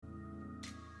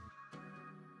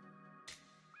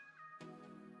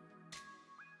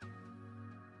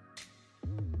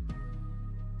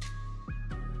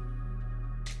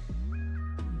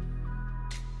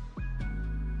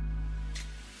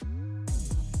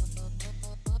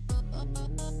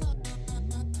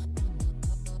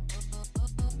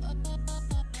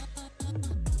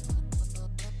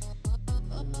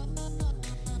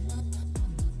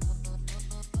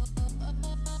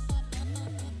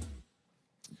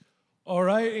All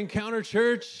right, Encounter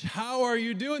Church, how are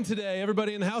you doing today?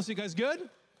 Everybody in the house, you guys good?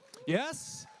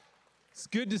 Yes? It's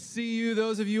good to see you,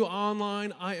 those of you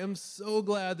online. I am so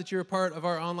glad that you're a part of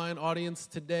our online audience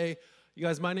today. You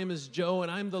guys, my name is Joe,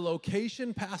 and I'm the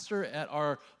location pastor at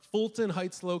our Fulton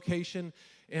Heights location,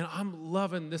 and I'm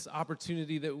loving this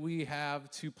opportunity that we have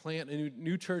to plant a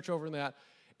new church over in that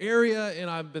area, and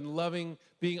I've been loving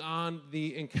being on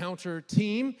the Encounter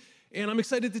team. And I'm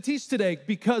excited to teach today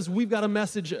because we've got a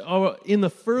message in the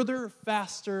Further,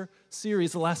 Faster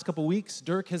series the last couple weeks.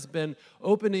 Dirk has been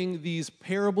opening these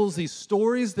parables, these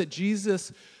stories that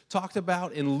Jesus talked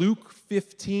about in Luke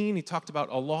 15. He talked about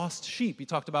a lost sheep. He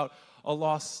talked about a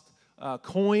lost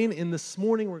coin. And this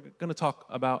morning, we're going to talk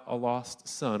about a lost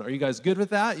son. Are you guys good with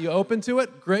that? You open to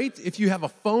it? Great. If you have a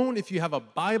phone, if you have a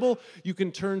Bible, you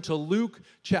can turn to Luke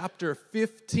chapter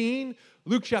 15.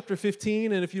 Luke chapter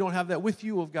 15, and if you don't have that with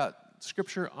you, we've got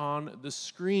scripture on the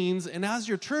screens. And as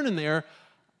you're turning there,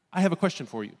 I have a question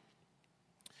for you.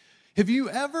 Have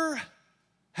you ever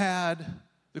had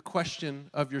the question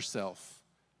of yourself,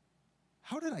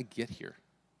 how did I get here?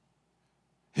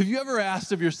 Have you ever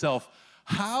asked of yourself,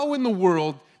 how in the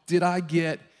world did I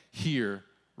get here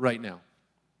right now?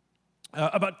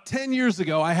 About 10 years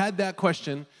ago, I had that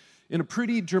question in a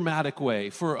pretty dramatic way.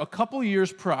 For a couple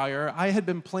years prior, I had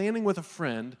been planning with a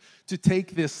friend to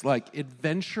take this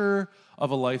adventure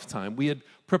of a lifetime. We had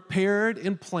prepared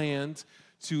and planned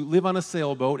to live on a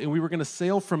sailboat, and we were gonna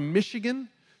sail from Michigan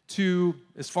to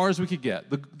as far as we could get.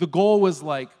 The goal was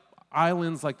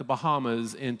islands like the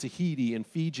Bahamas and Tahiti and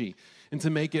Fiji, and to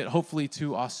make it hopefully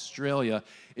to Australia.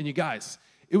 And you guys,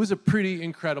 it was a pretty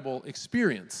incredible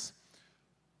experience.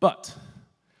 But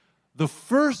the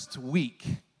first week,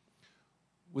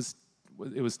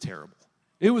 it was terrible.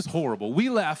 It was horrible. We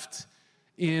left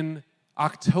in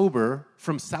October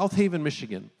from South Haven,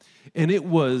 Michigan, and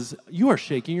you are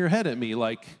shaking your head at me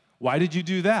why did you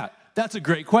do that? That's a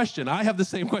great question. I have the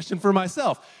same question for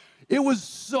myself. It was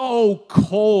so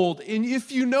cold, and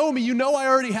if you know me, you know I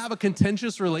already have a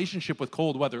contentious relationship with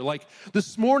cold weather.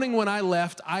 This morning when I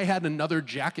left, I had another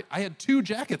jacket. I had 2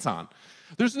 jackets on.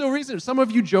 There's no reason. Some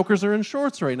of you jokers are in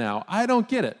shorts right now. I don't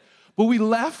get it. But we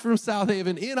left from South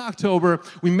Haven in October.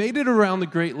 We made it around the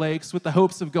Great Lakes with the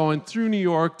hopes of going through New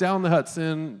York, down the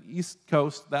Hudson, East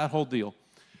Coast, that whole deal.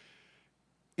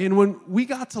 And when we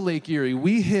got to Lake Erie,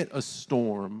 we hit a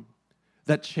storm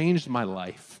that changed my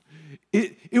life.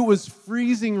 It was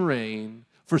freezing rain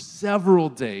for several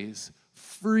days,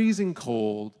 freezing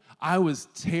cold. I was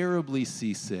terribly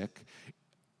seasick.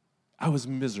 I was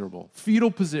miserable. Fetal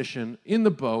position, in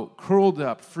the boat, curled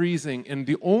up, freezing, and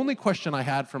the only question I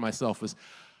had for myself was,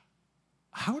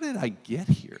 how did I get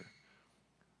here?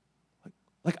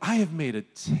 I have made a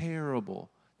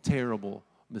terrible, terrible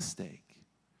mistake.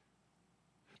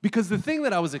 Because the thing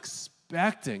that I was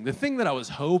expecting, the thing that I was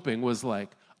hoping was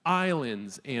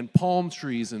islands and palm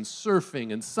trees and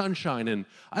surfing and sunshine and,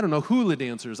 hula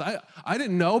dancers. I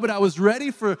didn't know, but I was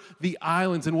ready for the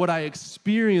islands, and what I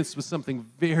experienced was something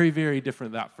very, very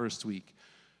different that first week.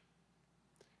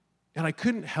 And I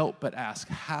couldn't help but ask,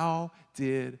 how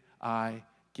did I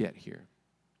get here?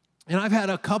 And I've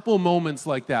had a couple moments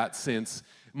like that since.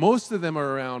 Most of them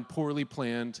are around poorly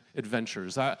planned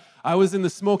adventures. I was in the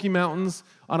Smoky Mountains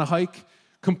on a hike,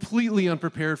 completely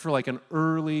unprepared for an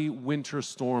early winter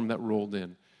storm that rolled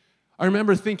in. I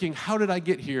remember thinking, how did I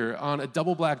get here on a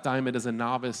double black diamond as a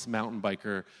novice mountain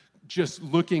biker, just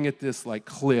looking at this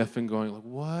cliff and going,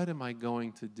 what am I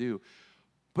going to do?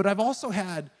 But I've also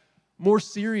had more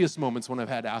serious moments when I've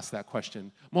had to ask that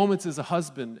question. Moments as a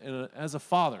husband and as a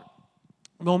father.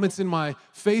 Moments in my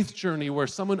faith journey where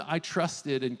someone I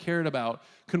trusted and cared about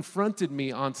confronted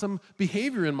me on some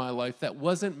behavior in my life that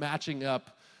wasn't matching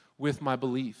up with my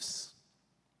beliefs.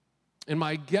 And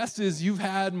my guess is you've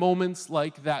had moments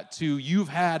like that too. You've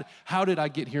had how did I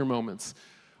get here moments.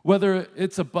 Whether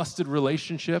it's a busted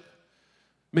relationship,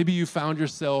 maybe you found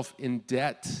yourself in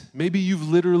debt, maybe you've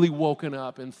literally woken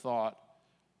up and thought,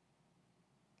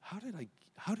 how did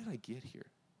I get here?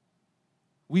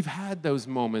 We've had those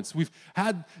moments. We've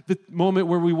had the moment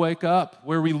where we wake up,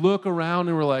 where we look around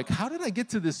and we're like, how did I get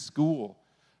to this school?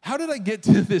 How did I get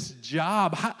to this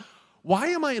job? Why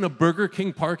am I in a Burger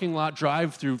King parking lot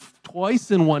drive-through twice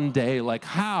in one day?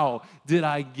 How did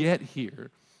I get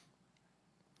here?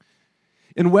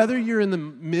 And whether you're in the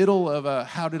middle of a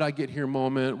how did I get here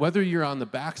moment, whether you're on the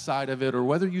backside of it, or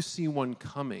whether you see one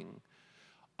coming,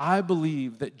 I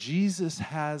believe that Jesus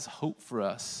has hope for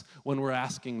us when we're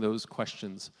asking those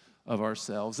questions of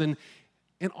ourselves. And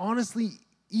honestly,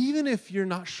 even if you're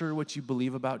not sure what you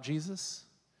believe about Jesus,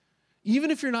 even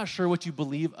if you're not sure what you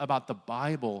believe about the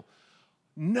Bible,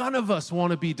 None of us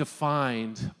want to be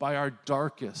defined by our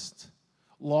darkest,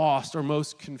 lost, or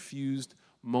most confused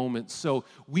moments. So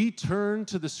we turn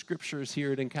to the scriptures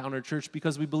here at Encounter Church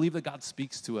because we believe that God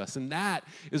speaks to us. And that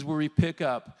is where we pick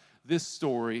up this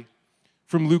story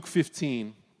from Luke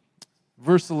 15.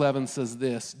 Verse 11 says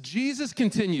this, Jesus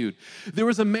continued, "There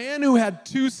was a man who had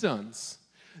 2 sons.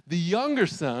 The younger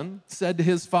son said to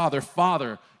his father,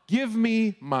 'Father, give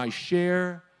me my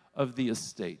share of the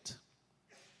estate.'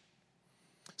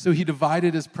 So he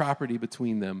divided his property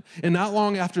between them. And not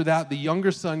long after that, the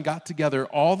younger son got together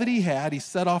all that he had. He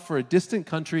set off for a distant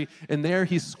country, and there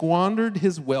he squandered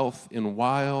his wealth in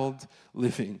wild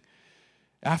living.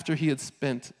 After he had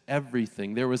spent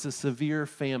everything, there was a severe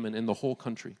famine in the whole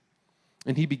country,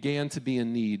 and he began to be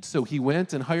in need. So he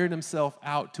went and hired himself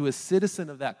out to a citizen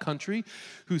of that country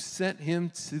who sent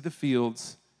him to the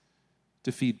fields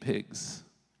to feed pigs.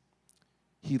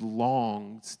 He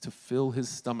longed to fill his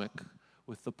stomach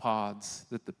with the pods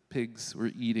that the pigs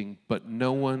were eating, but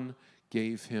no one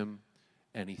gave him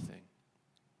anything."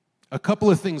 A couple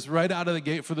of things right out of the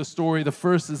gate for the story. The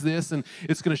first is this, and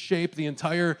it's going to shape the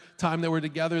entire time that we're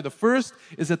together. The first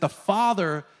is that the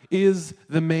father is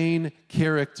the main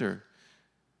character.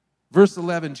 Verse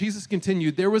 11, Jesus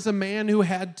continued, "There was a man who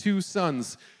had 2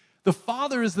 sons. The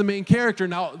father is the main character.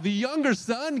 Now, the younger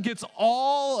son gets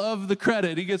all of the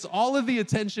credit. He gets all of the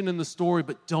attention in the story,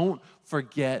 but don't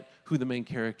forget who the main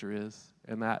character is,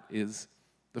 and that is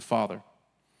the father.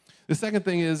 The second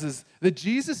thing is that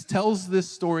Jesus tells this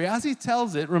story. As he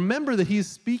tells it, remember that he's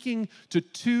speaking to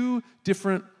 2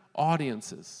 different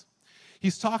audiences.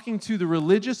 He's talking to the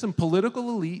religious and political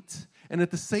elite, and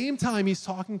at the same time, he's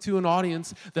talking to an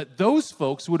audience that those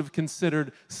folks would have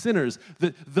considered sinners,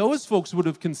 that those folks would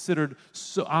have considered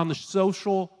on the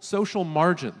social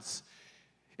margins.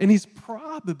 And he's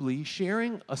probably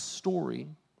sharing a story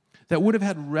that would have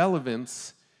had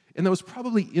relevance and that was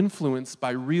probably influenced by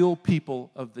real people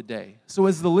of the day. So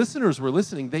as the listeners were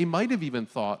listening, they might have even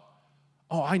thought,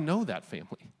 "Oh, I know that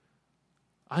family.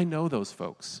 I know those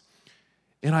folks."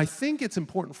 And I think it's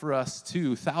important for us,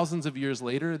 too, thousands of years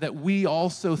later, that we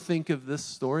also think of this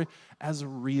story as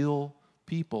real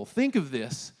people. Think of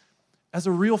this as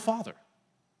a real father.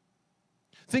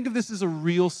 Think of this as a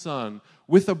real son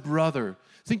with a brother.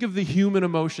 Think of the human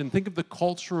emotion. Think of the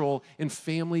cultural and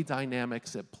family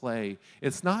dynamics at play.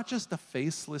 It's not just a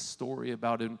faceless story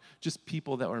about just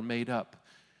people that were made up.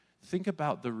 Think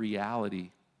about the reality.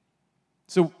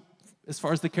 So as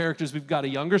far as the characters, we've got a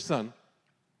younger son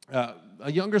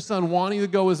wanting to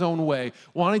go his own way,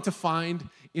 wanting to find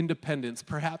independence.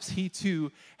 Perhaps he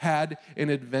too had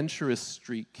an adventurous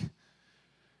streak.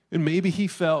 And maybe he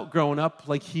felt growing up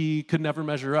like he could never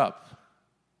measure up.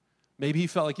 Maybe he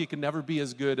felt like he could never be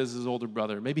as good as his older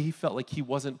brother. Maybe he felt like he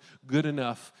wasn't good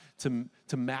enough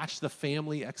to match the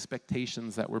family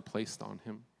expectations that were placed on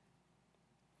him.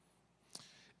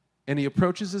 And he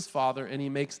approaches his father and he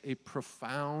makes a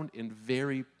profound and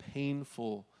very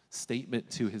painful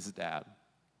statement to his dad.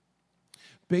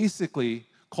 Basically,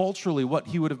 culturally, what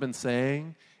he would have been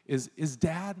saying is,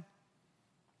 "Dad,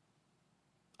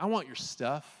 I want your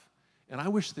stuff, and I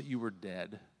wish that you were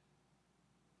dead.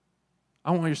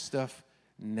 I want your stuff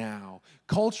now."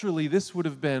 Culturally, this would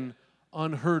have been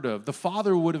unheard of. The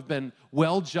father would have been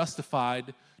well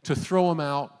justified to throw him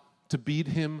out, to beat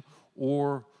him,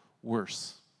 or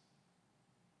worse.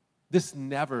 This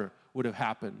never would have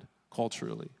happened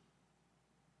culturally.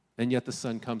 And yet the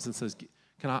son comes and says,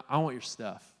 I want your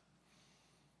stuff.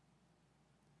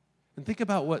 And think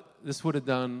about what this would have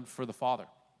done for the father.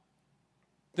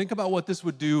 Think about what this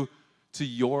would do to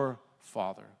your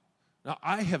father. Now,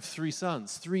 I have 3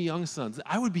 sons, 3 young sons.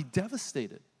 I would be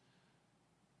devastated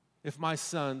if my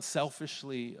son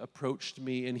selfishly approached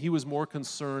me and he was more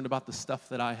concerned about the stuff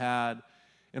that I had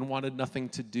and wanted nothing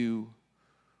to do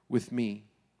with me.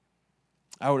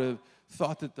 I would have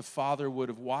thought that the father would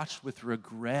have watched with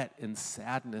regret and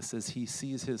sadness as he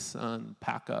sees his son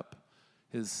pack up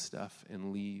his stuff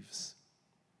and leaves.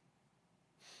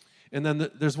 And then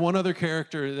there's one other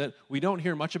character that we don't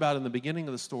hear much about in the beginning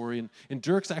of the story, and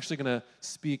Dirk's actually going to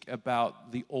speak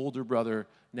about the older brother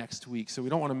next week, so we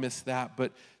don't want to miss that.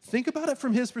 But think about it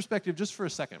from his perspective just for a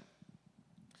second.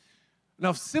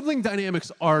 Now, sibling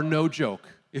dynamics are no joke.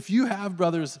 If you have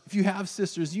brothers, if you have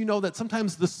sisters, you know that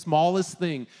sometimes the smallest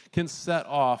thing can set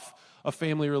off a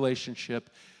family relationship.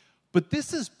 But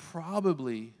this is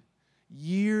probably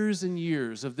years and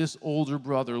years of this older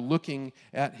brother looking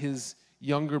at his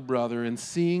younger brother and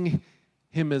seeing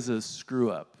him as a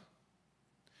screw-up.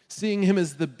 Seeing him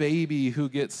as the baby who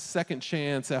gets second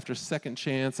chance after second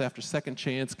chance after second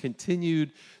chance,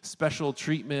 continued special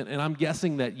treatment. And I'm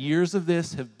guessing that years of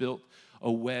this have built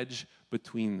a wedge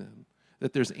between them,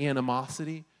 that there's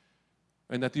animosity,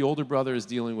 and that the older brother is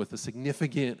dealing with a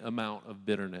significant amount of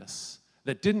bitterness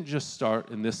that didn't just start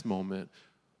in this moment,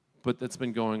 but that's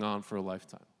been going on for a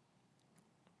lifetime.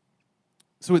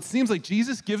 So it seems like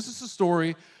Jesus gives us a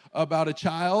story about a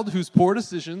child whose poor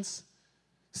decisions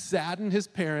sadden his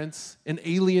parents and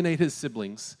alienate his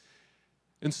siblings.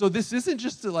 And so this isn't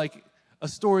just a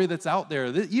story that's out there.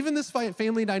 Even this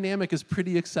family dynamic is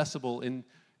pretty accessible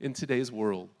in today's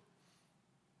world.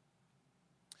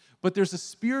 But there's a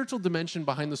spiritual dimension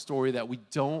behind the story that we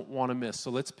don't want to miss.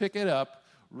 So let's pick it up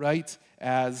right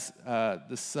as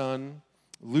the son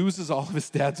loses all of his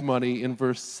dad's money in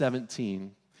verse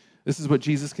 17. This is what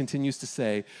Jesus continues to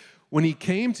say. When he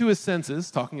came to his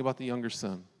senses, talking about the younger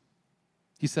son,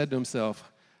 he said to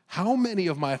himself, how many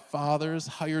of my father's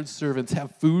hired servants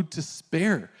have food to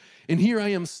spare? And here I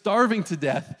am starving to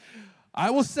death.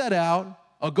 I will set out.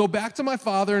 I'll go back to my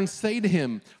father and say to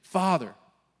him, Father,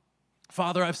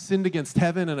 I've sinned against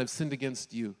heaven and I've sinned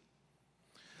against you.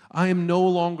 I am no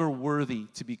longer worthy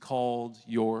to be called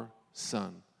your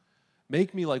son.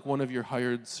 Make me like one of your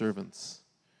hired servants.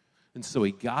 And so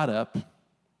he got up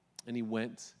and he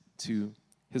went to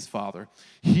his father.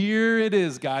 Here it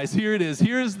is, guys. Here it is.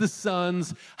 Here's the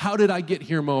son's how did I get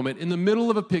here moment. In the middle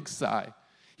of a pigsty,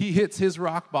 he hits his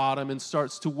rock bottom and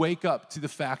starts to wake up to the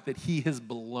fact that he has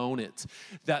blown it.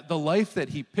 That the life that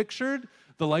he pictured,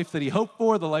 the life that he hoped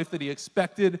for, the life that he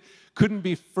expected, couldn't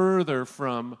be further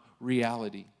from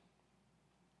reality.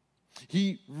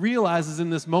 He realizes in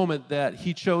this moment that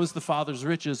he chose the father's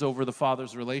riches over the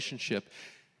father's relationship.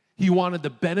 He wanted the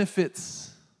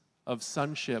benefits of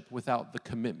sonship without the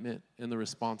commitment and the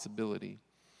responsibility.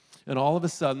 And all of a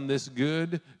sudden, this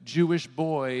good Jewish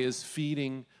boy is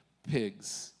feeding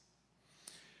pigs.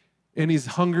 And he's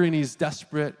hungry and he's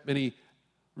desperate and he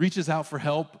reaches out for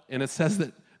help. And it says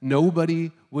that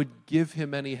nobody would give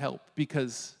him any help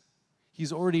because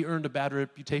he's already earned a bad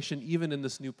reputation even in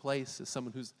this new place as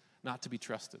someone who's not to be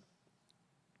trusted.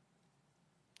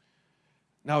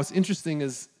 Now, what's interesting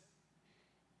is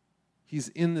he's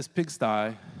in this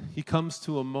pigsty. He comes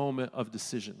to a moment of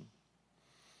decision.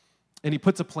 And he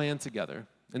puts a plan together.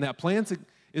 And that plan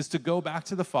is to go back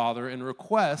to the father and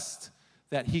request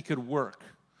that he could work.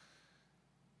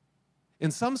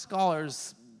 And some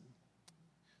scholars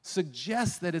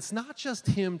suggest that it's not just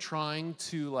him trying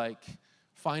to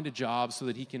find a job so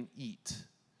that he can eat,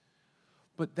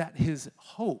 but that his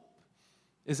hope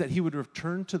is that he would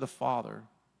return to the father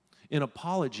in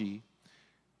apology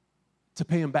to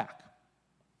pay him back.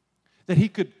 That he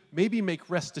could maybe make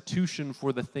restitution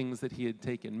for the things that he had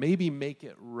taken, maybe make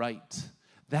it right.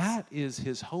 That is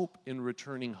his hope in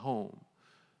returning home,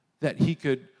 that he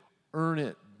could earn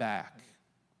it back,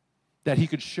 that he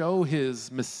could show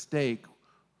his mistake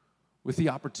with the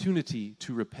opportunity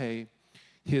to repay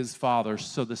his father.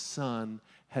 So the son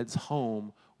heads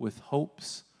home with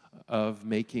hopes of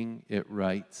making it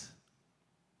right.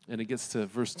 And it gets to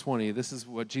verse 20. This is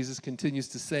what Jesus continues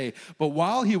to say. But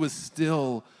while he was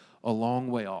still a long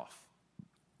way off,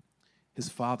 his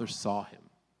father saw him,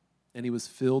 and he was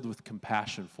filled with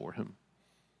compassion for him.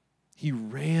 He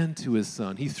ran to his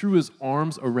son. He threw his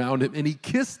arms around him, and he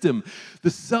kissed him.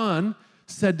 The son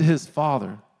said to his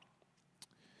father,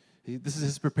 this is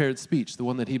his prepared speech, the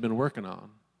one that he'd been working on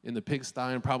in the pigsty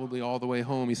and probably all the way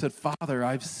home. He said, Father,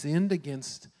 I've sinned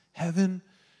against heaven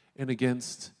and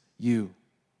against you.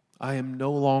 I am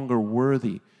no longer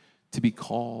worthy to be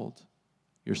called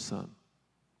your son.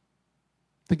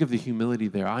 Think of the humility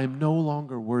there. I am no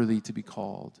longer worthy to be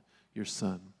called your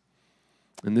son.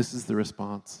 And this is the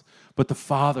response. But the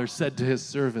father said to his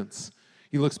servants,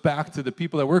 he looks back to the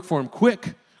people that work for him,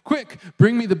 quick,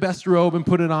 bring me the best robe and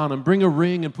put it on him. Bring a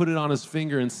ring and put it on his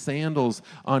finger and sandals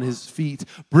on his feet.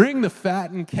 Bring the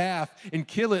fattened calf and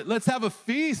kill it. Let's have a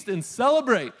feast and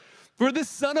celebrate. For this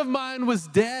son of mine was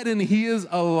dead and he is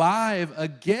alive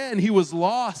again. He was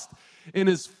lost and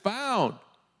is found.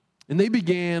 And they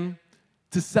began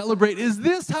to celebrate. Is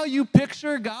this how you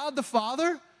picture God the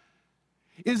Father?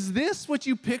 Is this what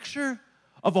you picture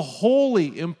of a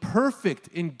holy, imperfect,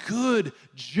 and good,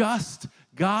 just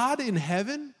God in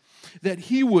heaven? That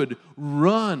he would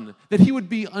run, that he would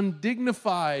be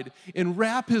undignified and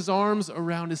wrap his arms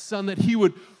around his son, that he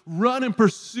would run and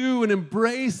pursue and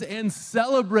embrace and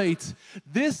celebrate.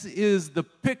 This is the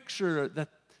picture that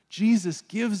Jesus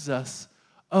gives us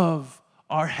of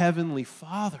our Heavenly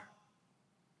Father.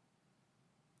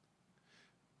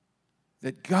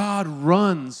 That God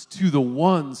runs to the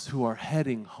ones who are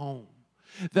heading home.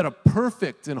 That a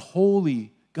perfect and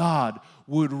holy God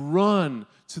would run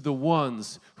to the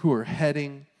ones who are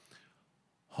heading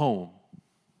home.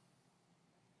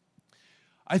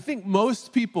 I think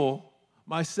most people,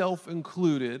 myself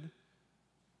included,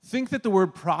 think that the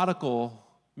word prodigal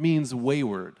means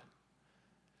wayward.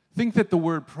 Think that the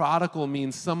word prodigal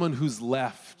means someone who's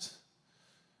left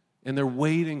and they're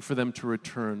waiting for them to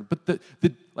return. But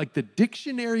the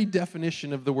dictionary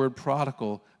definition of the word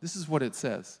prodigal, this is what it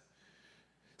says.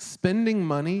 Spending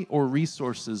money or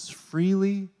resources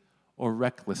freely or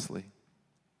recklessly,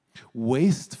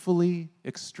 wastefully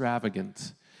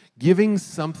extravagant, giving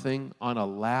something on a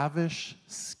lavish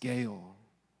scale.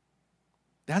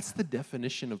 That's the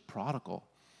definition of prodigal.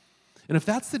 And if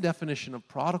that's the definition of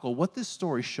prodigal, what this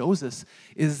story shows us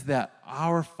is that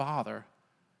our Father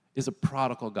is a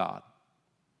prodigal God.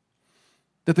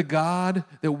 That the God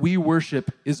that we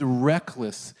worship is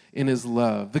reckless in his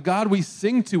love. The God we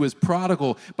sing to is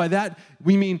prodigal. By that,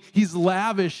 we mean he's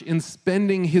lavish in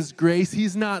spending his grace.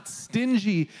 He's not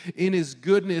stingy in his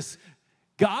goodness.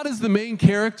 God is the main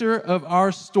character of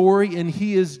our story, and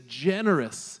he is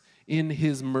generous in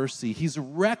his mercy. He's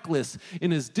reckless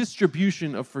in his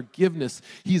distribution of forgiveness.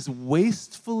 He's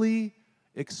wastefully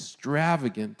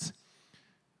extravagant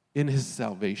in his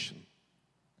salvation.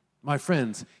 My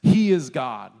friends, he is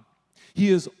God. He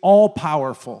is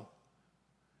all-powerful.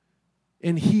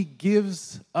 And he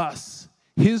gives us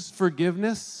his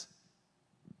forgiveness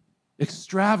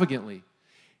extravagantly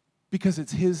because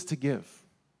it's his to give.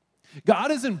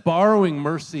 God isn't borrowing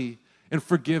mercy and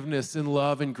forgiveness and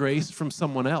love and grace from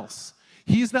someone else.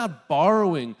 He's not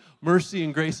borrowing mercy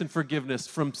and grace and forgiveness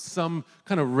from some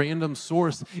kind of random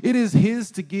source. It is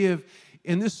his to give.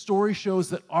 And this story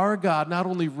shows that our God not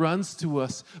only runs to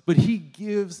us, but he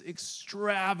gives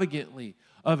extravagantly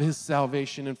of his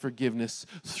salvation and forgiveness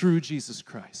through Jesus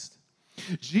Christ.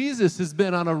 Jesus has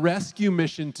been on a rescue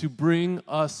mission to bring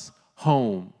us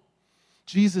home.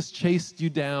 Jesus chased you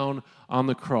down on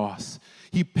the cross.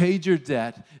 He paid your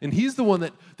debt, and he's the one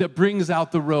that brings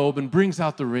out the robe and brings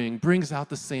out the ring, brings out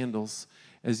the sandals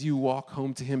as you walk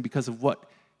home to him because of what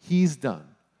he's done.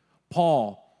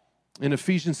 Paul in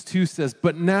Ephesians 2 says,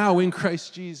 "But now in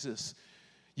Christ Jesus,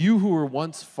 you who were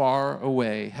once far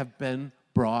away have been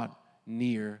brought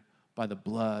near by the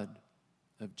blood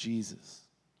of Jesus."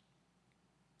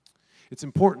 It's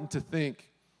important to think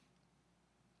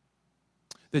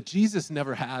that Jesus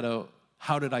never had a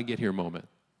 "how did I get here" moment.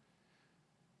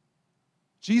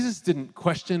 Jesus didn't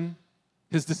question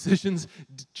his decisions.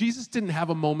 Jesus didn't have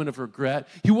a moment of regret.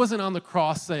 He wasn't on the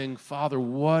cross saying, "Father,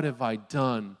 what have I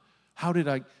done? How did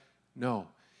I..." No,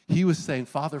 he was saying,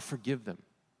 "Father, forgive them."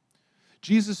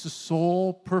 Jesus'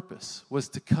 sole purpose was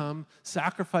to come,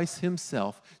 sacrifice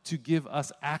himself to give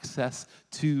us access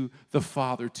to the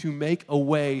Father, to make a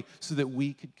way so that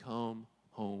we could come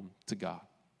home to God.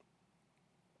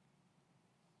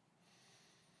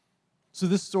 So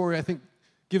this story, I think,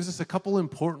 gives us a couple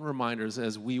important reminders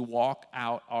as we walk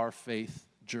out our faith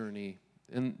journey.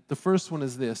 And the first one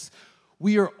is this: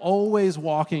 we are always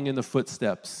walking in the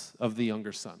footsteps of the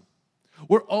younger son.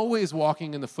 We're always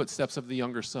walking in the footsteps of the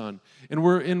younger son. And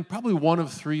we're in probably one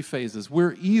of three phases.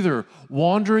 We're either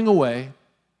wandering away,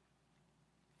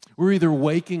 we're either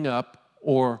waking up,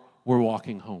 or we're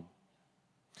walking home.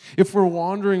 If we're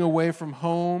wandering away from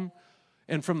home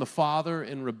and from the Father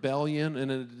in rebellion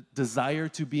and a desire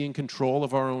to be in control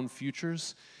of our own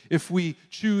futures, if we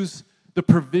choose the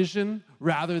provision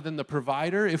rather than the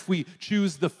provider, if we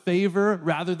choose the favor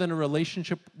rather than a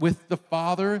relationship with the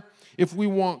Father, if we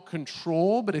want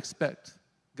control but expect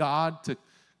God to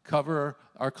cover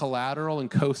our collateral and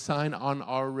co-sign on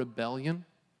our rebellion,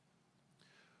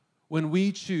 when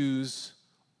we choose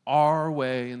our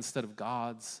way instead of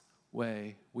God's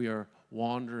way, we are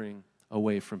wandering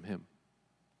away from him.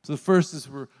 So the first is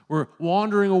we're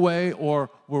wandering away, or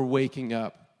we're waking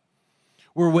up.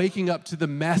 We're waking up to the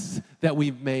mess that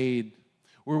we've made.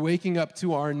 We're waking up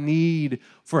to our need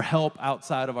for help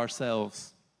outside of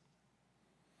ourselves.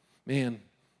 Man,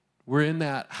 we're in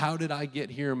that "how did I get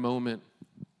here" moment.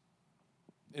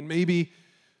 And maybe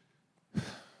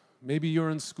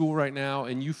you're in school right now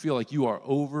and you feel like you are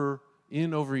over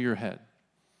your head.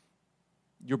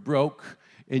 You're broke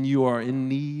and you are in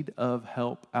need of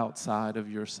help outside of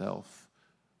yourself.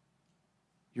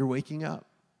 You're waking up.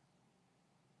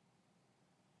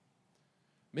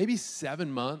 Maybe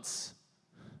 7 months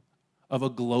of a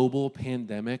global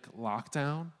pandemic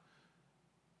lockdown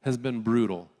has been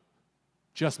brutal.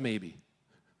 Just maybe.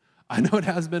 I know it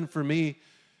has been for me.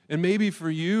 And maybe for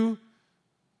you,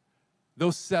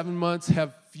 those 7 months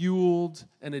have fueled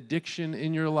an addiction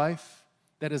in your life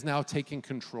that is now taking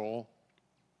control.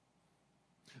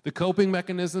 The coping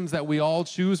mechanisms that we all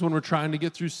choose when we're trying to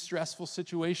get through stressful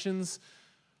situations,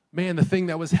 man, the thing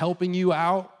that was helping you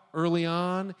out early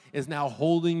on is now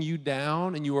holding you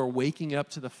down, and you are waking up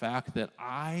to the fact that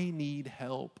I need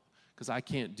help because I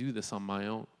can't do this on my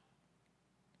own.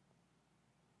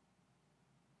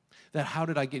 That how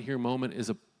did I get here moment is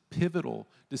a pivotal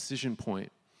decision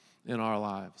point in our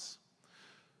lives.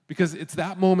 Because it's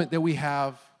that moment that we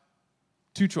have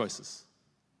two choices.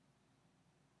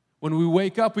 When we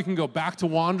wake up, we can go back to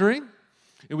wandering,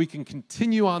 and we can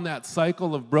continue on that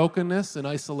cycle of brokenness and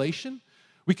isolation.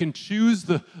 We can choose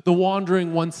the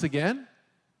wandering once again,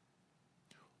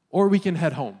 or we can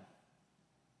head home.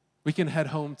 We can head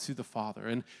home to the Father.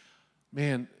 And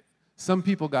man, some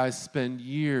people, guys, spend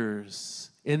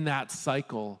years in that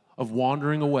cycle of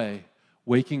wandering away,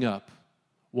 waking up,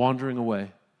 wandering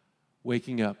away,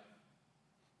 waking up.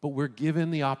 But we're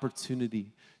given the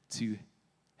opportunity to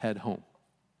head home.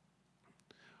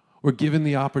 We're given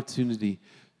the opportunity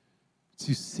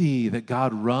to see that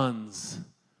God runs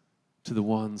to the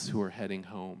ones who are heading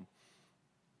home.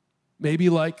 Maybe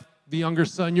like the younger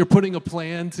son, you're putting a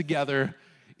plan together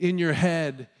in your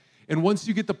head, and once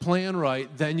you get the plan right,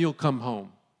 then you'll come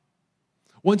home.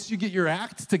 Once you get your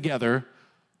act together,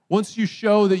 once you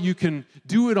show that you can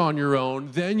do it on your own,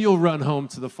 then you'll run home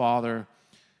to the Father.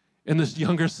 And this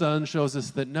younger son shows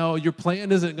us that no, your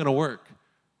plan isn't going to work.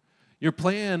 Your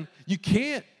plan, you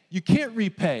can't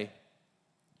repay.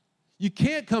 You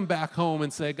can't come back home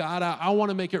and say, God, I want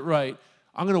to make it right.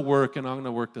 I'm going to work, and I'm going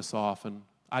to work this off, and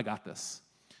I got this.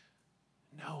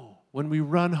 No. When we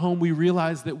run home, we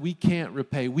realize that we can't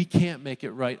repay. We can't make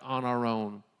it right on our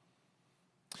own.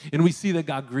 And we see that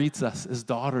God greets us as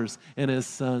daughters and as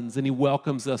sons, and he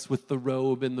welcomes us with the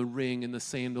robe and the ring and the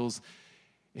sandals,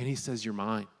 and he says, you're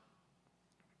mine.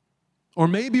 Or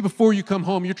maybe before you come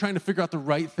home, you're trying to figure out the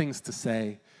right things to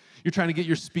say. You're trying to get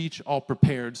your speech all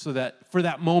prepared so that for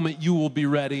that moment you will be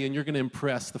ready and you're going to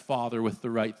impress the Father with the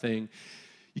right thing.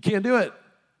 You can't do it.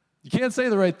 You can't say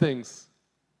the right things.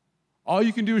 All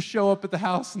you can do is show up at the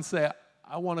house and say,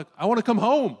 I want to come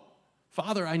home.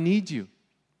 Father, I need you.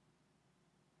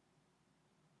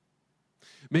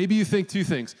 Maybe you think two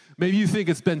things. Maybe you think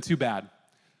it's been too bad.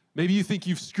 Maybe you think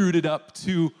you've screwed it up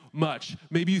too much.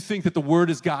 Maybe you think that the word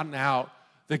has gotten out,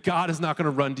 that God is not going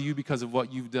to run to you because of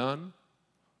what you've done,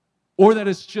 or that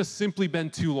it's just simply been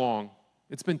too long.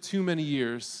 It's been too many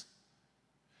years.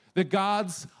 That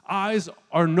God's eyes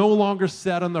are no longer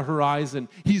set on the horizon.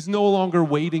 He's no longer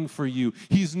waiting for you.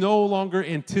 He's no longer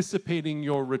anticipating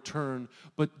your return.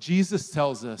 But Jesus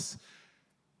tells us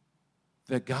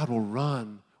that God will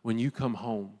run when you come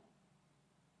home.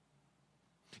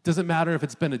 It doesn't matter if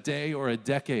it's been a day or a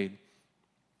decade.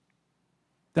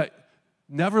 That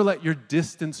never let your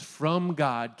distance from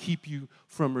God keep you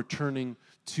from returning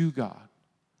to God.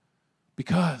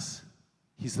 Because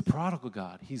he's the prodigal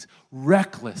God. He's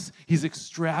reckless. He's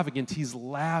extravagant. He's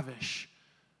lavish.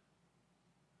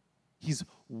 He's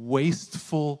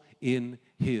wasteful in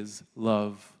his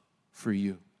love for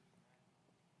you.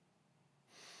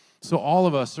 So all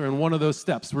of us are in one of those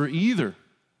steps. We're either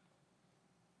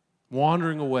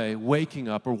wandering away, waking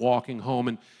up, or walking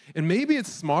home. And maybe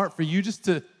it's smart for you just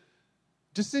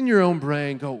in your own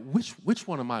brain, go, which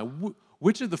one am I?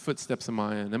 Which of the footsteps am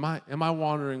I in? Am I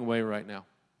wandering away right now?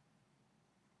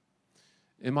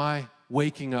 Am I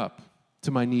waking up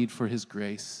to my need for his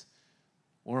grace?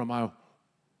 Or am I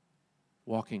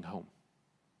walking home?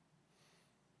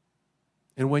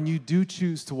 And when you do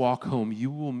choose to walk home, you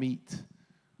will meet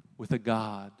with a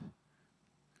God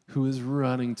who is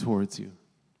running towards you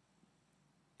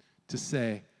to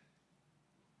say,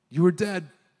 you were dead,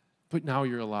 but now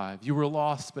you're alive. You were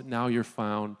lost, but now you're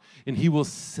found. And he will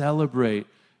celebrate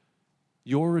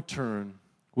your return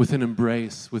with an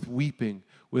embrace, with weeping,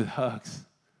 with hugs.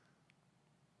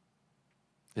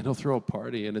 And he'll throw a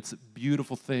party, and it's a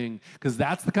beautiful thing, because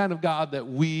that's the kind of God that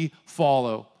we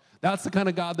follow. That's the kind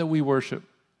of God that we worship.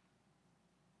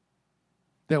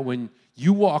 That when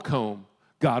you walk home,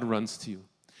 God runs to you.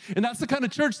 And that's the kind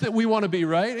of church that we want to be,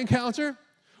 right, Encounter?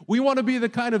 We want to be the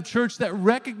kind of church that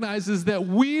recognizes that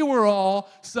we were all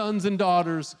sons and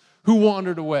daughters who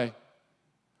wandered away.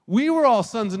 We were all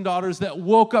sons and daughters that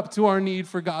woke up to our need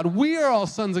for God. We are all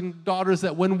sons and daughters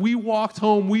that when we walked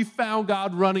home, we found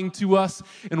God running to us.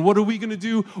 And what are we going to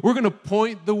do? We're going to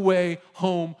point the way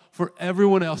home for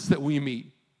everyone else that we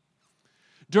meet.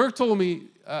 Dirk told me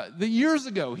that years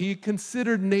ago he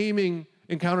considered naming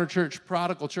Encounter Church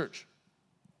Prodigal Church,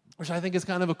 which I think is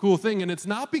kind of a cool thing. And it's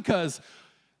not because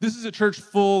this is a church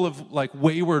full of like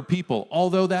wayward people,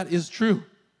 although that is true.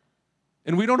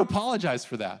 And we don't apologize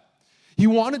for that. He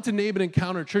wanted to name it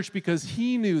Encounter Church because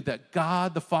he knew that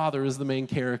God the Father is the main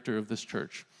character of this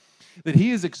church, that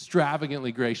he is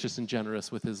extravagantly gracious and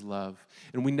generous with his love.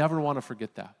 And we never want to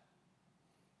forget that.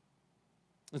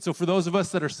 And so for those of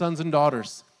us that are sons and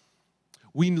daughters,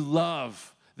 we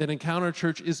love that Encounter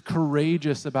Church is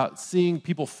courageous about seeing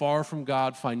people far from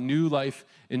God find new life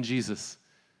in Jesus.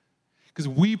 Because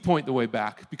we point the way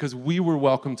back, because we were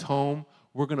welcomed home,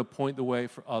 we're going to point the way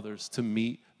for others to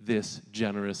meet this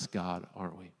generous God,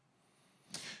 aren't we?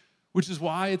 Which is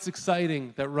why it's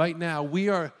exciting that right now we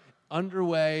are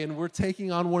underway and we're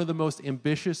taking on one of the most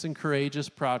ambitious and courageous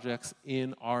projects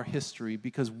in our history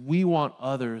because we want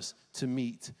others to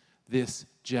meet this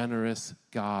generous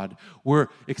God. We're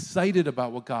excited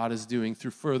about what God is doing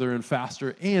through Further and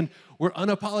Faster, and we're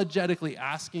unapologetically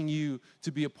asking you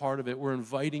to be a part of it. We're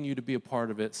inviting you to be a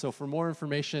part of it. So for more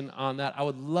information on that, I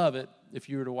would love it if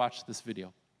you were to watch this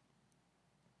video.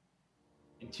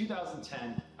 In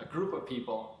 2010, a group of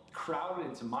people crowded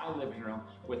into my living room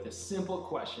with the simple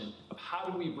question of how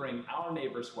do we bring our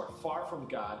neighbors who are far from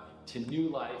God to new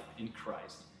life in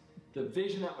Christ. The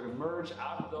vision that would emerge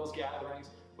out of those gatherings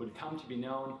would come to be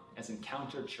known as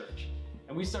Encounter Church.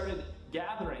 And we started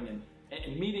gathering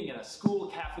and meeting in a school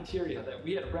cafeteria that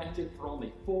we had rented for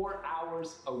only 4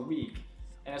 hours a week.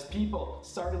 And as people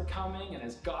started coming and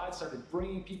as God started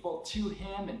bringing people to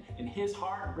him and in his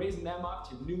heart and raising them up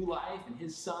to new life in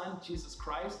his son, Jesus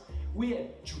Christ, we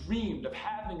had dreamed of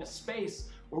having a space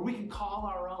where we could call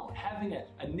our own, having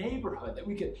a neighborhood that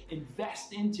we could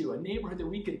invest into, a neighborhood that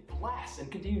we could bless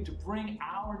and continue to bring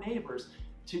our neighbors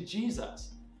to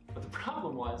Jesus. But the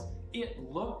problem was, it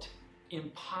looked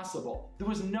impossible. There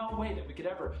was no way that we could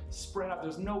ever spread out. There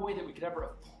was no way that we could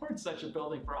ever afford such a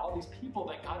building for all these people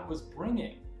that God was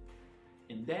bringing.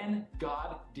 And then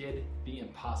God did the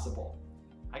impossible.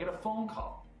 I got a phone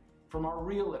call from our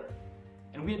realtor,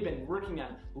 and we had been working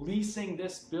on leasing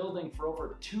this building for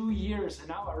over 2 years, and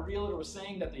now our realtor was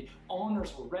saying that the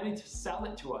owners were ready to sell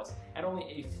it to us at only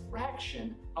a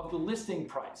fraction of the listing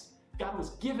price. God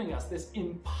was giving us this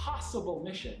impossible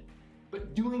mission,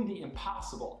 but doing the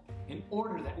impossible in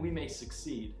order that we may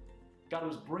succeed. God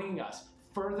was bringing us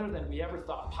further than we ever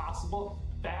thought possible,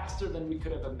 faster than we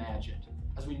could have imagined.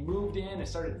 As we moved in and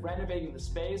started renovating the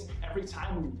space, every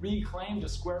time we reclaimed a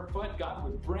square foot, God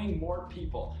would bring more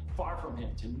people far from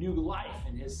him to new life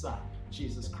in his son,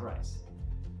 Jesus Christ.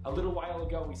 A little while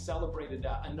ago, we celebrated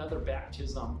another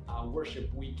baptism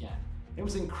worship weekend. It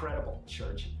was incredible,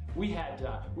 church. We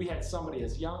had somebody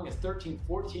as young as 13,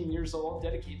 14 years old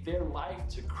dedicate their life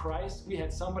to Christ. We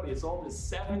had somebody as old as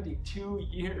 72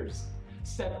 years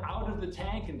step out of the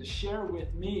tank and to share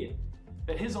with me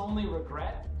that his only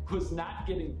regret was not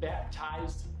getting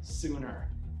baptized sooner.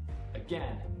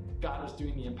 Again, God was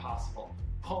doing the impossible,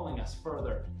 pulling us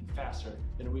further and faster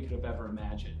than we could have ever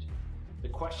imagined. The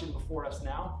question before us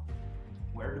now,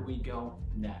 where do we go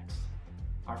next?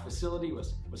 Our facility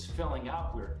was filling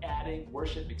up. We were adding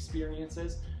worship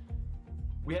experiences.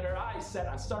 We had our eyes set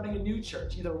on starting a new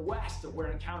church, either west of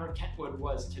where Encounter Kentwood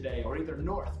was today, or either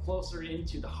north, closer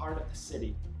into the heart of the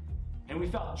city. And we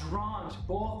felt drawn to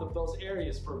both of those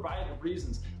areas for a variety of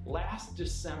reasons. Last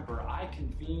December, I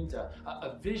convened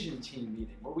a vision team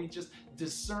meeting where we just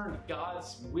discerned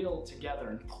God's will together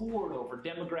and poured over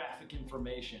demographic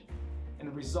information. And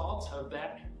the result of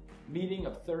that meeting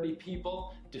of 30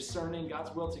 people discerning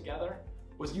God's will together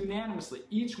was unanimously,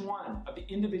 each one of the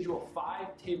individual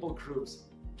 5 table groups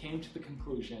came to the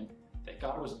conclusion that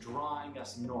God was drawing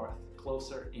us north,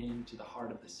 closer into the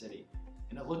heart of the city.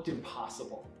 And it looked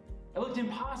impossible. It looked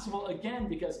impossible again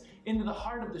because into the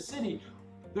heart of the city,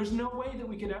 there's no way that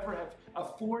we could ever have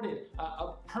afforded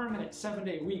a permanent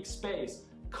 7-day-a-week space,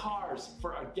 cars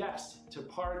for our guests to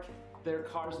park their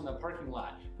cars in the parking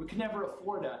lot. We could never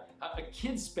afford a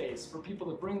kid's space for people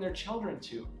to bring their children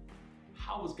to.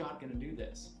 How was God going to do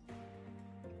this?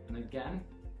 And again,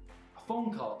 a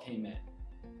phone call came in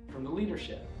from the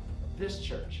leadership of this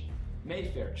church,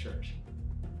 Mayfair Church,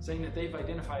 saying that they've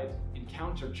identified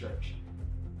Encounter Church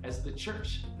as the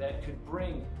church that could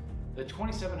bring the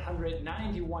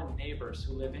 2,791 neighbors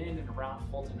who live in and around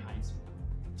Fulton Heights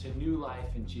to new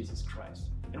life in Jesus Christ.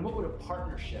 And what would a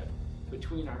partnership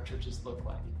between our churches look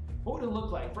like? What would it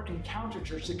look like for Encounter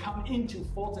Church to come into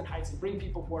Fulton Heights and bring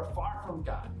people who are far from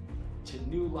God to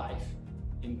new life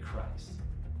in Christ?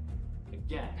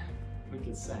 Again, we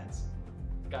could sense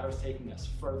God was taking us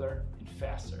further and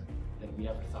faster than we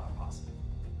ever thought possible.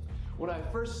 When I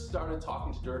first started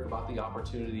talking to Dirk about the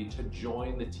opportunity to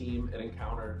join the team at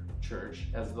Encounter Church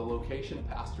as the location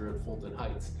pastor at Fulton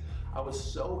Heights, I was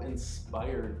so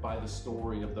inspired by the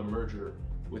story of the merger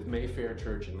with Mayfair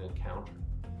Church and Encounter.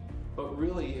 But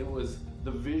really, it was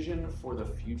the vision for the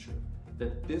future,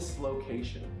 that this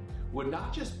location would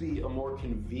not just be a more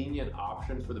convenient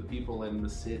option for the people in the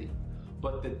city,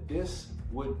 but that this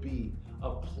would be a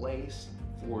place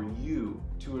for you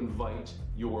to invite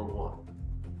your one.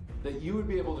 That you would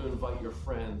be able to invite your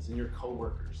friends and your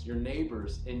coworkers, your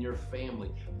neighbors and your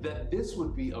family. That this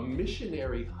would be a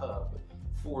missionary hub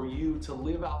for you to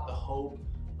live out the hope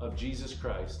of Jesus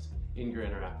Christ in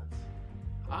Grand Rapids.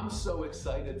 I'm so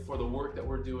excited for the work that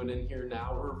we're doing in here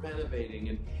now. We're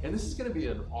renovating, and this is going to be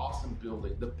an awesome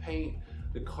building. The paint,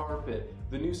 the carpet,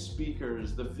 the new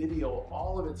speakers, the video,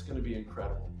 all of it's going to be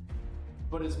incredible.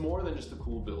 But it's more than just a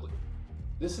cool building.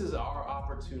 This is our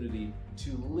opportunity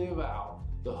to live out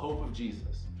the hope of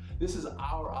Jesus. This is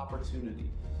our opportunity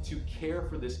to care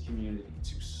for this community,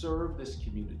 to serve this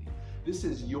community. This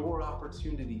is your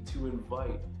opportunity to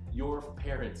invite your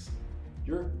parents,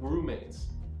 your roommates,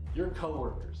 your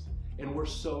coworkers. And we're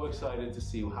so excited to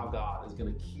see how God is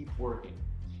going to keep working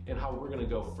and how we're going to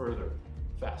go further,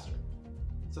 faster.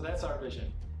 So that's our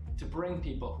vision, to bring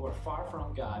people who are far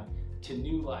from God to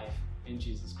new life in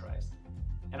Jesus Christ.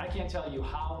 And I can't tell you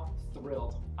how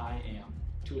thrilled I am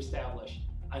to establish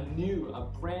a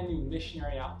brand new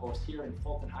missionary outpost here in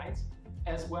Fulton Heights,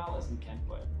 as well as in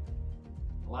Kentwood.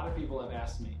 A lot of people have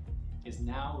asked me, is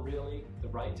now really the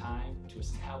right time to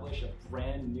establish a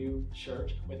brand new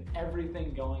church with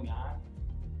everything going on?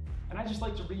 And I'd just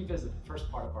like to revisit the first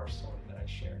part of our story that I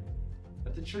shared,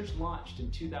 that the church launched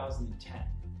in 2010.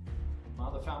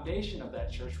 Well, the foundation of that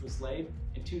church was laid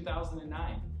in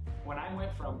 2009, when I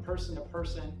went from person to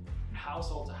person and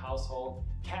household to household,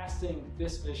 casting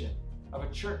this vision of a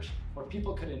church where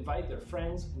people could invite their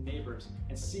friends and neighbors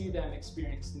and see them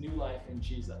experience new life in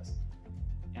Jesus.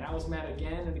 And I was met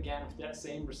again and again with that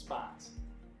same response.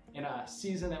 In a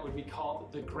season that would be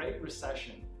called the Great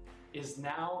Recession, is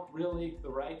now really the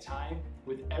right time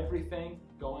with everything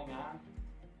going on?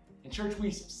 In church,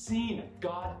 we've seen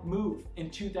God move in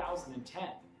 2010.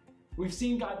 We've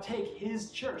seen God take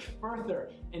His church further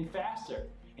and faster.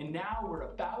 And now we're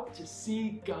about to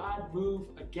see God move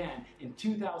again in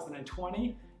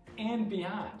 2020 and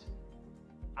beyond.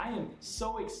 I am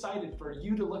so excited for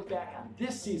you to look back on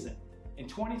this season in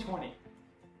 2020.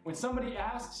 When somebody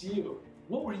asks you,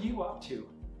 what were you up to?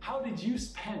 How did you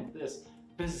spend this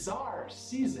bizarre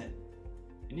season?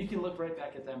 And you can look right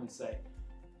back at them and say,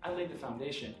 I laid the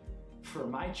foundation for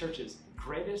my church's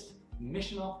greatest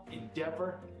missional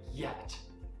endeavor yet.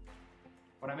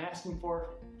 What I'm asking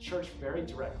for, church, very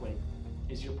directly,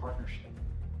 is your partnership.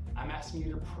 I'm asking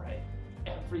you to pray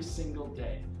every single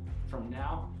day from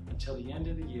now until the end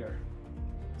of the year.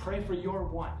 Pray for your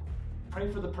one.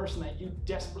 Pray for the person that you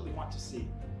desperately want to see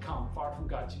come far from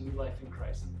God to new life in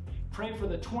Christ. Pray for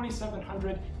the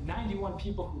 2,791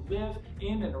 people who live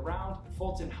in and around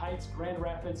Fulton Heights, Grand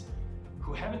Rapids,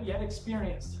 who haven't yet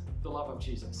experienced the love of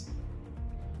Jesus.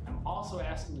 I'm also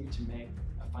asking you to make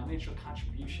a financial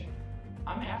contribution.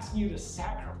 I'm asking you to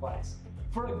sacrifice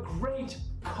for a great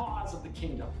cause of the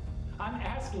kingdom. I'm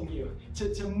asking you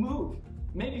to move,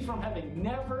 maybe from having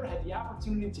never had the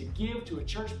opportunity to give to a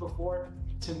church before,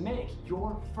 to make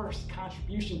your first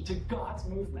contribution to God's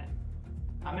movement.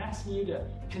 I'm asking you to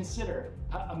consider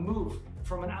a move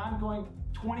from an ongoing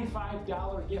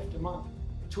 $25 gift a month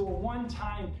to a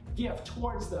one-time gift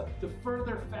towards the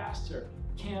Further Faster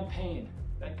campaign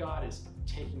that God is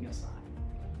taking us on.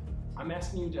 I'm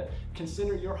asking you to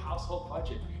consider your household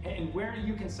budget and where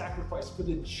you can sacrifice for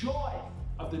the joy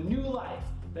of the new life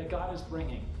that God is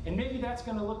bringing. And maybe that's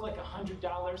going to look like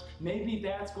 $100. Maybe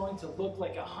that's going to look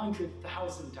like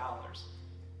 $100,000.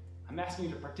 I'm asking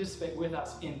you to participate with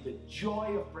us in the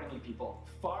joy of bringing people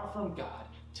far from God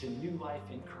to new life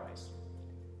in Christ.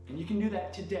 And you can do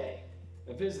that today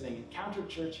by visiting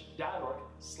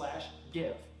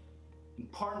encounterchurch.org/give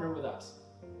and partner with us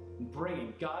in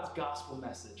bringing God's gospel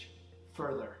message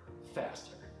further,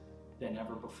 faster than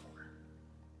ever before.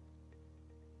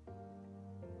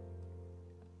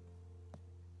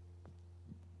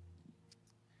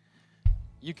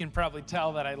 You can probably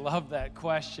tell that I love that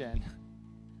question.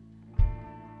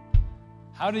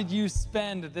 How did you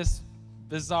spend this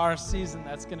bizarre season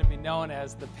that's going to be known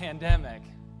as the pandemic?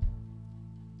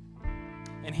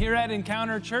 And here at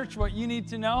Encounter Church, what you need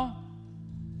to know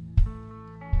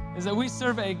is that we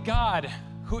serve a God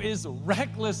who is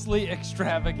recklessly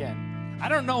extravagant. I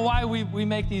don't know why we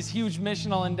make these huge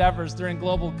missional endeavors during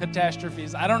global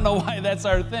catastrophes. I don't know why that's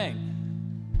our thing.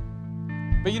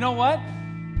 But you know what?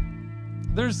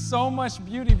 There's so much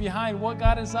beauty behind what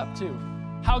God is up to,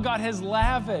 how God has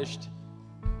lavished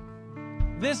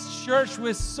this church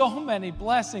with so many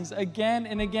blessings again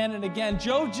and again and again.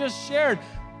 Joe just shared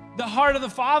the heart of the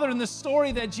Father and the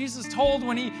story that Jesus told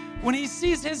when he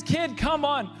sees his kid come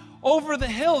on over the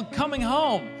hill coming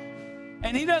home.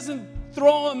 And he doesn't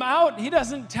throw him out. He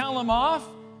doesn't tell him off.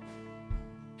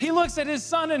 He looks at his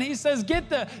son and he says, get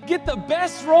the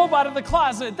best robe out of the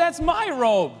closet. That's my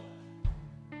robe.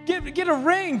 Get a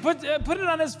ring, put it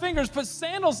on his fingers, put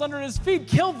sandals under his feet,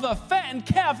 kill the fattened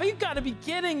calf. You've got to be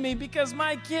kidding me, because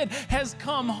my kid has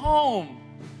come home.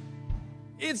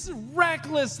 It's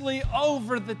recklessly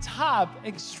over the top,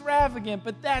 extravagant,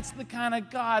 but that's the kind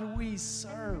of God we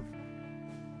serve.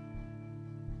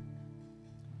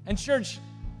 And church,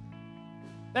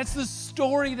 that's the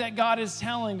story that God is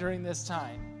telling during this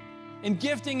time. And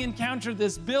Gifting Encounter,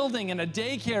 this building and a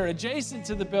daycare adjacent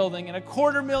to the building and a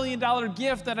 $250,000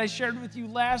 gift that I shared with you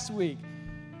last week.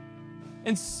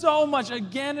 And so much,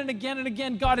 again and again and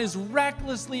again, God is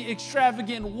recklessly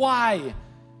extravagant. Why?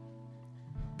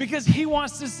 Because he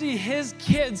wants to see his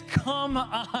kids come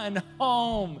on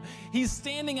home. He's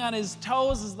standing on his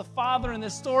toes as the father in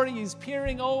this story. He's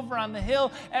peering over on the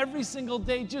hill every single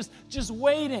day, just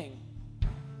waiting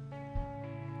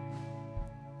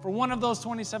for one of those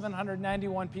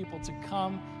 2,791 people to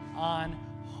come on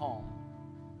home.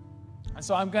 And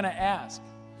so I'm going to ask,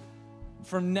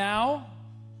 from now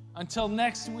until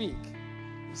next week,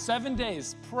 7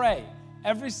 days, pray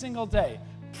every single day.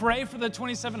 Pray for the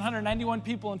 2,791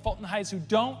 people in Fulton Heights who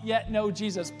don't yet know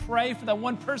Jesus. Pray for that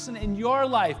one person in your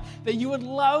life that you would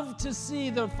love to see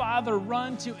the Father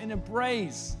run to and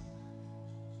embrace.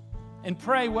 And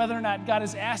pray whether or not God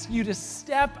is asking you to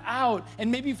step out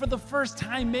and maybe for the first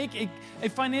time make a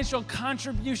financial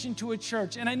contribution to a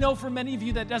church. And I know for many of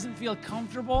you that doesn't feel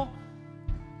comfortable.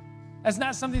 That's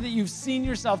not something that you've seen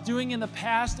yourself doing in the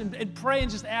past. And pray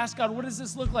and just ask God, what does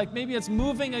this look like? Maybe it's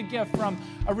moving a gift from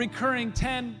a recurring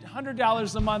 $10,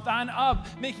 $100 a month on up,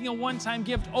 making a one-time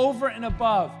gift over and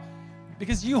above,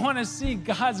 because you want to see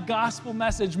God's gospel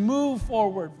message move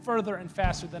forward further and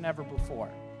faster than ever before.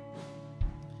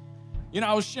 You know,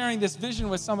 I was sharing this vision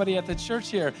with somebody at the church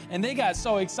here, and they got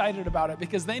so excited about it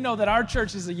because they know that our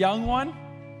church is a young one,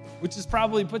 which is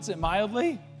probably puts it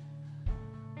mildly.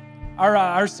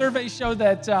 Our survey showed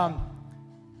that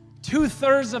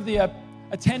 2/3 of the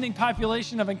attending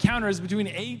population of Encounter is between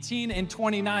 18 and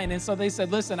 29. And so they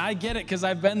said, listen, I get it because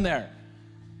I've been there.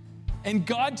 And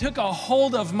God took a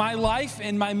hold of my life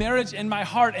and my marriage and my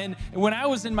heart, and when I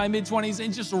was in my mid-20s,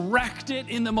 and just wrecked it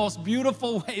in the most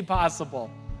beautiful way possible.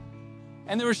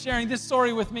 And they were sharing this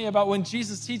story with me about when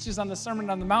Jesus teaches on the Sermon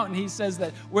on the Mount, and he says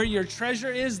that where your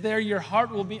treasure is, there your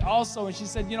heart will be also. And she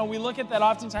said, you know, we look at that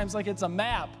oftentimes like it's a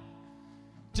map,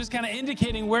 just kind of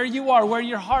indicating where you are, where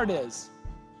your heart is.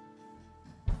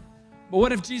 But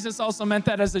what if Jesus also meant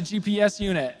that as a GPS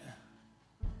unit?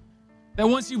 That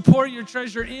once you pour your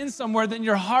treasure in somewhere, then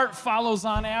your heart follows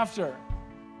on after.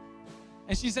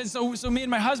 And she said, so me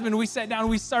and my husband, we sat down,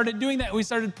 we started doing that. We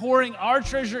started pouring our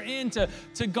treasure into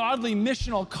godly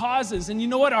missional causes. And you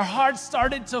know what? Our hearts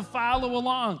started to follow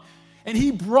along. And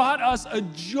he brought us a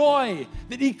joy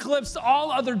that eclipsed all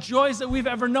other joys that we've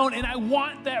ever known. And I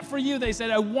want that for you. They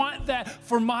said, I want that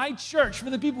for my church, for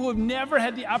the people who have never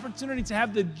had the opportunity to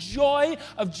have the joy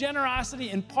of generosity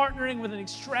and partnering with an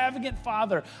extravagant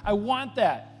Father. I want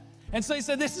that. And so they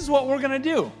said, this is what we're going to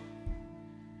do.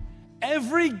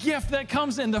 Every gift that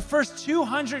comes in, the first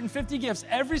 250 gifts,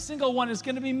 every single one is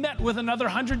going to be met with another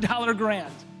 $100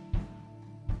 grant.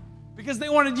 Because they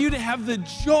wanted you to have the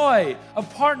joy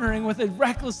of partnering with a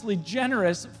recklessly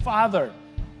generous Father.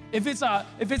 If it's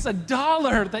a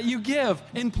dollar that you give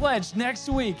in pledge next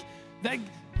week, that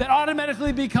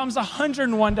automatically becomes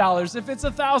 $101. If it's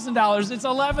 $1,000, it's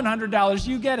 $1,100.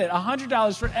 You get it,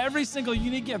 $100 for every single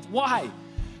unique gift. Why?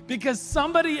 Because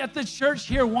somebody at the church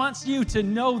here wants you to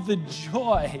know the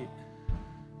joy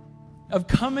of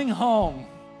coming home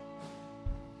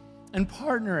and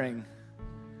partnering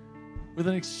with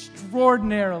an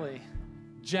extraordinarily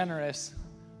generous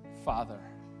Father.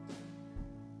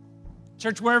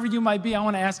 Church, wherever you might be, I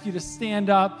want to ask you to stand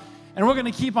up, and we're going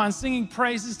to keep on singing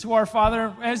praises to our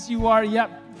Father. As you are, yep,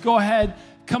 go ahead.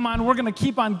 Come on, we're going to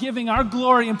keep on giving our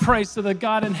glory and praise to the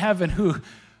God in heaven who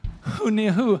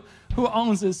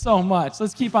owns it so much.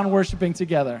 Let's keep on worshiping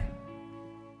together.